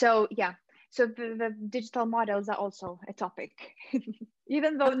 So yeah, so the digital models are also a topic,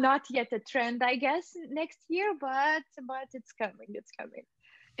 even though not yet a trend, I guess, next year, but it's coming.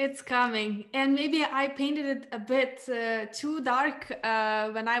 It's coming. And maybe I painted it a bit too dark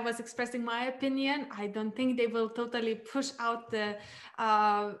when I was expressing my opinion. I don't think they will totally push out the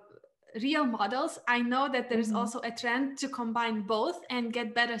real models. I know that there is also a trend to combine both and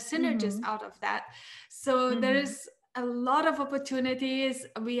get better synergies out of that. So there is a lot of opportunities.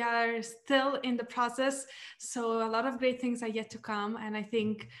 We are still in the process. So a lot of great things are yet to come. And I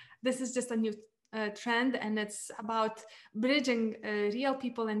think this is just a new trend, and it's about bridging real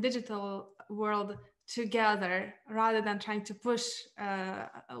people and digital world together rather than trying to push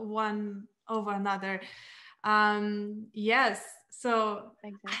one over another. Yes, so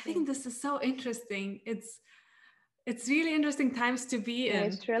exactly. I think this is so interesting. It's really interesting times to be in.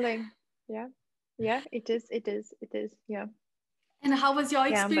 It's thrilling. Yeah, it is. Yeah. And how was your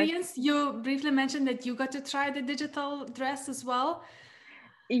experience? You briefly mentioned that you got to try the digital dress as well.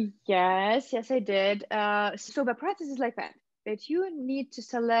 Yes, I did. So the process is like that you need to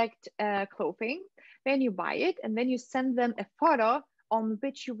select clothing, then you buy it, and then you send them a photo on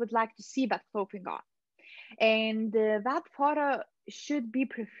which you would like to see that clothing on. And that photo should be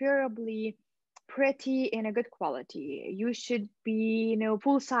preferably pretty in a good quality. You should be,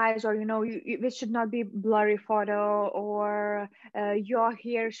 full size, or it should not be blurry photo, or your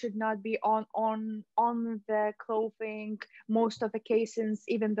hair should not be on the clothing most of the cases,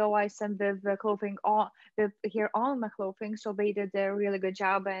 even though I sent the clothing on the hair on my clothing. So they did a really good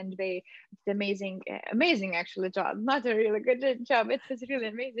job, and they did amazing actually job, not a really good job, it was really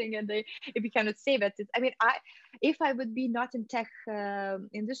amazing. And if you cannot say that, if I would be not in tech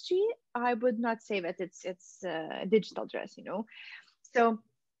industry, I would not say that it's a digital dress, So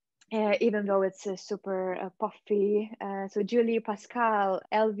even though it's a super puffy, so Julie Pascal,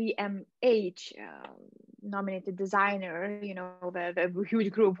 LVMH nominated designer, the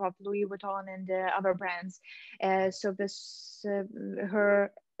huge group of Louis Vuitton and other brands. So this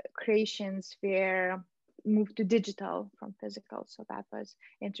her creations were moved to digital from physical. So that was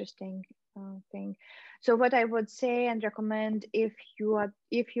interesting thing. So what I would say and recommend, if you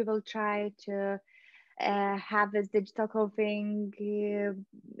will try to have this digital clothing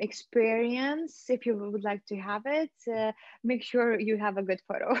experience, if you would like to have it, make sure you have a good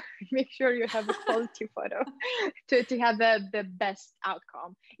photo. Make sure you have a quality photo to have the best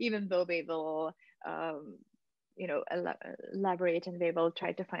outcome, even though they will elaborate, and they will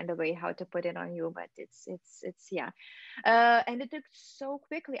try to find a way how to put it on you, but it's yeah. And it took so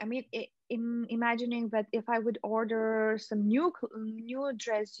quickly. I mean, imagining that if I would order some new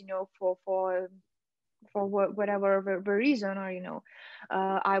dress, for whatever the reason, or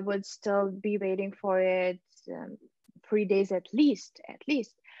I would still be waiting for it 3 days at least.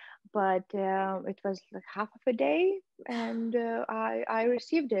 But it was like half of a day, and I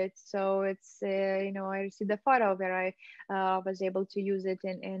received it. So it's I received the photo where I was able to use it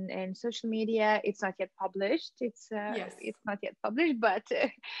in social media. It's not yet published. It's not yet published, but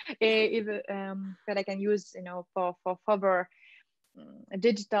that I can use for further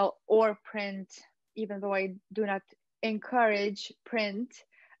digital or print, even though I do not encourage print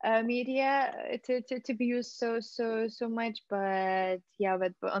media to be used so much. But yeah,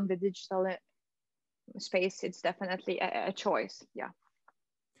 but on the digital space, it's definitely a choice. Yeah.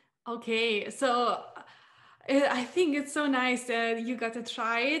 Okay, so I think it's so nice that you got to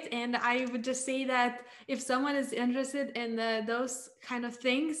try it. And I would just say that if someone is interested in those kind of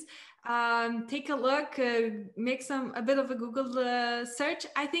things, take a look, make a bit of a Google search.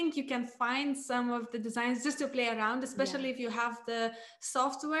 I think you can find some of the designs just to play around, especially if you have the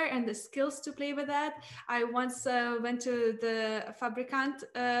software and the skills to play with that. I once went to the Fabricant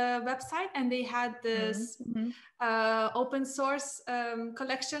website, and they had this open source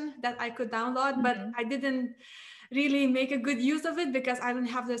collection that I could download, but I didn't really make a good use of it because I don't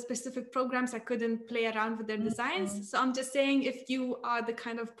have the specific programs. I couldn't play around with their designs. So I'm just saying, if you are the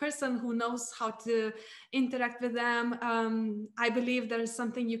kind of person who knows how to interact with them, I believe there is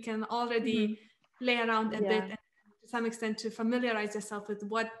something you can already play around a bit, and to some extent to familiarize yourself with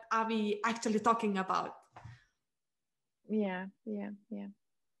what are we actually talking about. Yeah.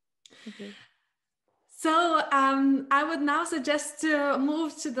 Okay. So I would now suggest to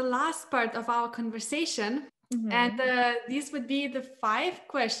move to the last part of our conversation. And these would be the 5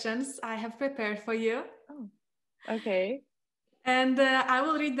 questions I have prepared for you. Oh, okay. And I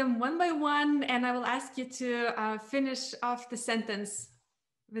will read them one by one, and I will ask you to finish off the sentence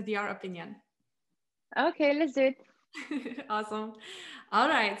with your opinion. Okay, let's do it. Awesome. All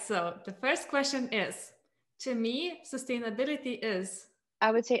right. So the first question is, to me, sustainability is?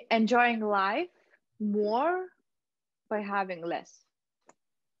 I would say enjoying life more by having less.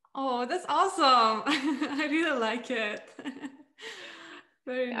 Oh, that's awesome. I really like it.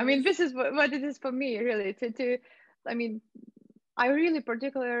 Very nice. I mean, this is what it is for me, really. I mean, I really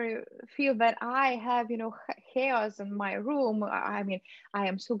particularly feel that I have, chaos in my room. I mean, I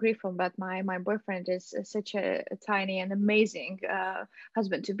am so grateful that my boyfriend is such a tiny and amazing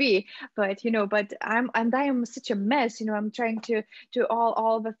husband to be. But I am such a mess. I'm trying to do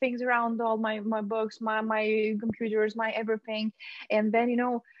all the things around, all my books, my computers, my everything, and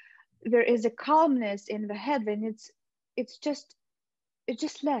then there is a calmness in the head when it's just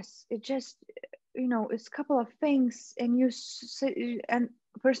less. It just it's a couple of things, and and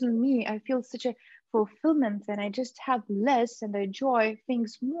personally me, I feel such a fulfillment, and I just have less, and I enjoy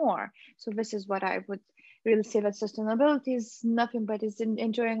things more. So this is what I would really say, that sustainability is nothing but is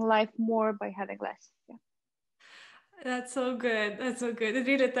enjoying life more by having less. Yeah. That's so good. That's so good. It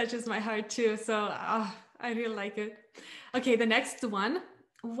really touches my heart too. So I really like it. Okay, the next one.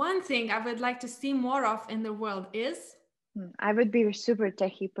 One thing I would like to see more of in the world is? I would be a super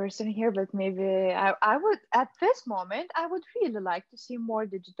techie person here, but maybe I would, at this moment, I would really like to see more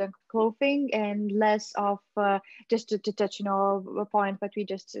digital clothing and less of just to touch, a point, but we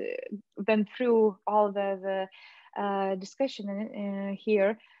just went through all the discussion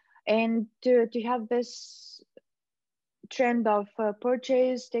here, and to have this trend of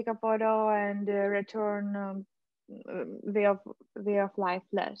purchase, take a photo, and return way of life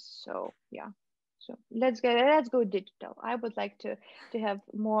less. So yeah. So let's go digital. I would like to have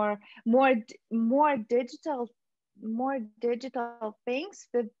more digital things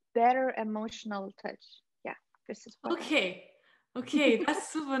with better emotional touch. Yeah, this is what Okay. Okay, that's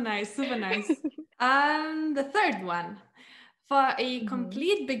super nice, super nice. The third one. For a Mhm.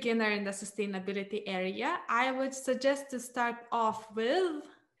 complete beginner in the sustainability area, I would suggest to start off with.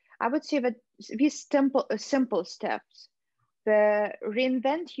 I would say that these simple steps. The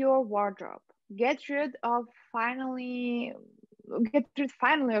reinvent your wardrobe. Get rid of finally get rid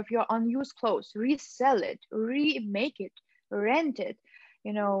finally of your unused clothes. Resell it, remake it, rent it.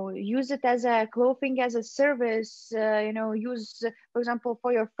 Use it as a clothing as a service. Use, for example,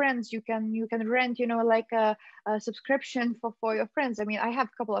 for your friends. You can rent. Like a subscription for your friends. I mean, I have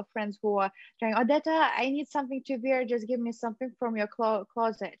a couple of friends who are trying. Odeta, I need something to wear. Just give me something from your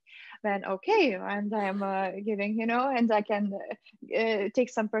closet. Then okay, and I'm giving, and I can take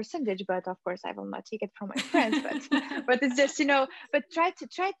some percentage, but of course I will not take it from my friends. But but it's just, but try to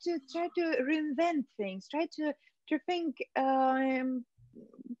reinvent things. Try to think,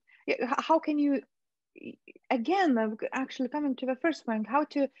 how can you, again, actually coming to the first point, how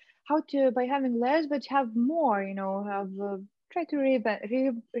to by having less but have more, have try to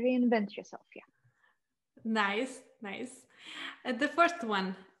reinvent yourself. Yeah. Nice, nice. The first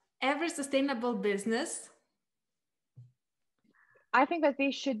one, every sustainable business. I think that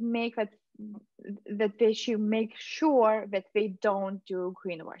they should make sure that they don't do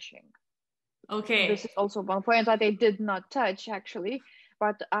greenwashing. This Okay. is also one point that they did not touch actually,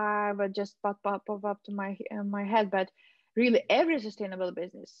 but I would just pop up to my head. But really, every sustainable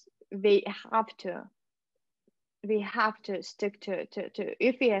business, they have to stick to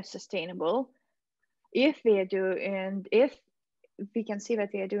if they are sustainable, if they do, and if we can see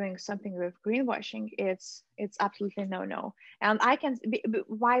that they are doing something with greenwashing, it's absolutely no. And I can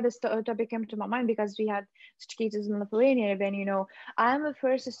why this topic came to my mind, because we had such cases in Lithuania. Then I'm the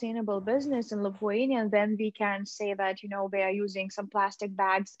first sustainable business in Lithuania, and then we can say that they are using some plastic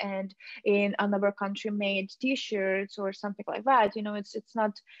bags and in another country made t-shirts or something like that. It's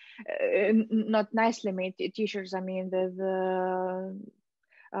not nicely made t-shirts. I mean,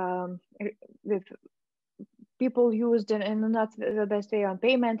 um, with people used in not the best way on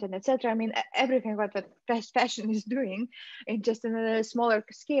payment and etc. I mean, everything what fast fashion is doing, and just in a smaller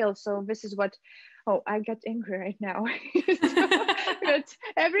scale. So this is what, oh, I got angry right now. So, but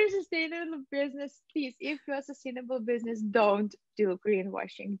every sustainable business, please, if you're a sustainable business, don't do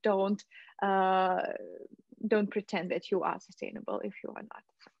greenwashing. Uh, don't pretend that you are sustainable if you are not.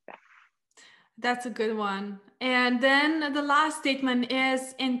 That's a good one. And then the last statement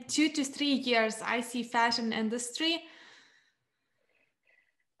is, in 2 to 3 years, I see fashion industry.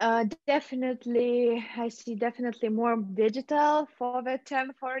 Definitely, I see definitely more digital for the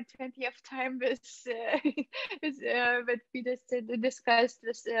 10 for 20th time this that we just discussed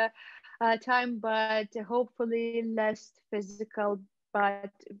this time, but hopefully less physical,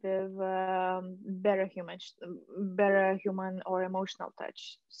 but with better human or emotional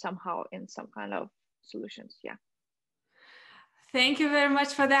touch somehow in some kind of solutions. Yeah. Thank you very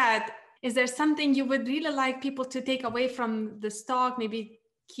much for that. Is there something you would really like people to take away from this talk? Maybe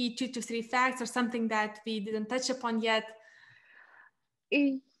key 2 to 3 facts or something that we didn't touch upon yet?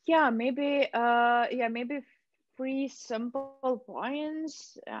 Maybe 3 simple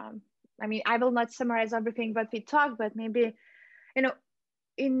points. I mean, I will not summarize everything that we talked, but maybe, you know,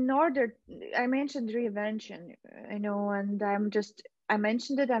 in order, I mentioned reinvention, and I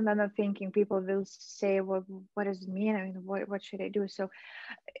mentioned it, and then I'm thinking people will say, well, what does it mean? I mean, what should I do? So,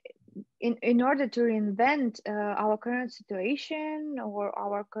 in order to reinvent our current situation or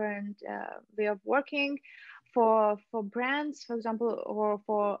our current way of working, for brands, for example, or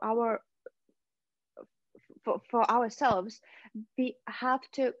for ourselves, we have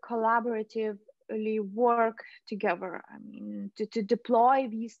to collaboratively work together. I mean, to deploy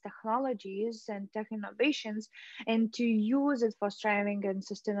these technologies and tech innovations, and to use it for striving and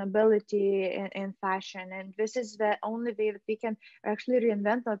sustainability in fashion. And this is the only way that we can actually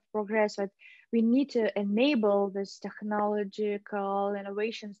reinvent and progress. But we need to enable this technological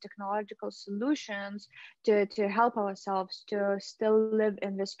innovations, technological solutions to help ourselves to still live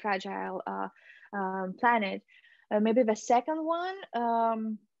in this fragile planet. Maybe the second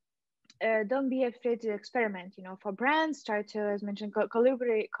one, don't be afraid to experiment. For brands, try to, as mentioned,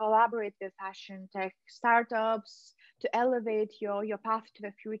 collaborate with fashion tech startups to elevate your path to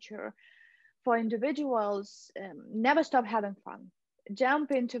the future. For individuals, never stop having fun.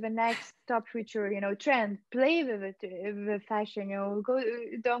 Jump into the next top future, trend. Play with it, with fashion. Go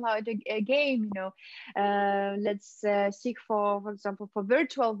download a game. Let's seek for example, for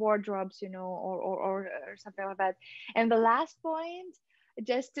virtual wardrobes. Or something like that. And the last point,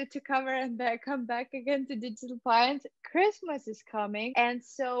 just to cover and come back again to digital point, Christmas is coming, and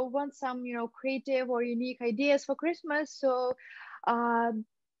so want some creative or unique ideas for Christmas. So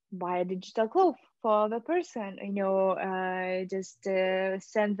buy a digital cloth for the person, just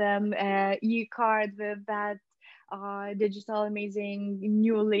send them an e-card with that digital amazing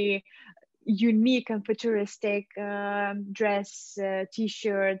newly unique and futuristic dress,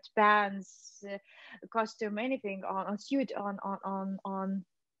 t-shirt, pants, costume, anything on suit on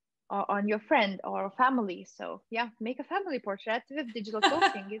your friend or family. So yeah, make a family portrait with digital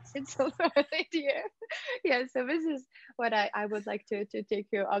clothing. It's also an idea. Yeah, so this is what I would like to take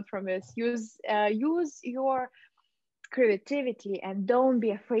you out from this. Use your creativity and don't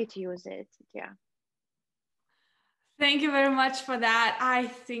be afraid to use it. Yeah. Thank you very much for that. I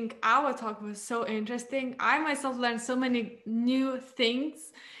think our talk was so interesting. I myself learned so many new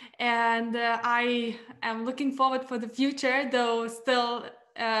things, and I am looking forward for the future, though still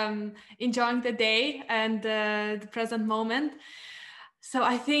enjoying the day and the present moment. So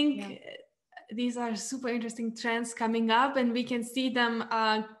I think these are super interesting trends coming up, and we can see them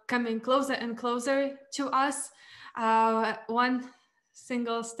coming closer and closer to us, one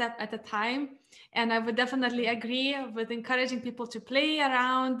single step at a time. And I would definitely agree with encouraging people to play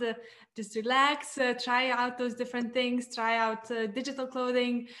around, just relax, try out those different things, try out digital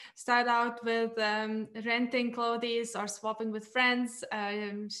clothing, start out with renting clothes or swapping with friends,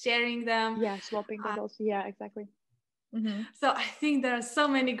 sharing them. Yeah, swapping that also. Yeah, exactly. Mm-hmm. So I think there are so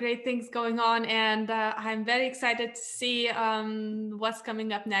many great things going on, and I'm very excited to see what's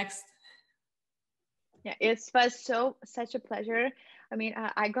coming up next. Yeah, it was such a pleasure. I mean,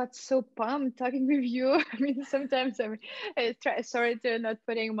 I got so pumped talking with you. I mean, sometimes sorry to not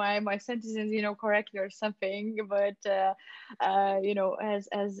putting my sentences, correctly or something, but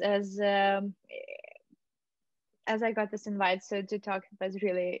as I got this invite to talk,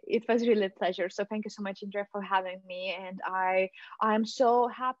 it was really a pleasure. So thank you so much, Indra, for having me. And I'm so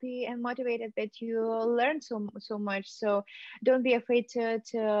happy and motivated that you learned so much. So don't be afraid to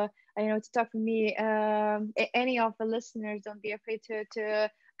talk to me. Any of the listeners, don't be afraid to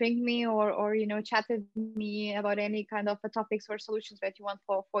ping me or chat with me about any kind of topics or solutions that you want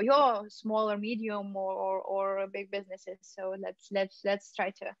for your small or medium or big businesses. So let's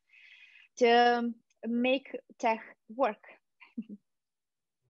try to make tech work.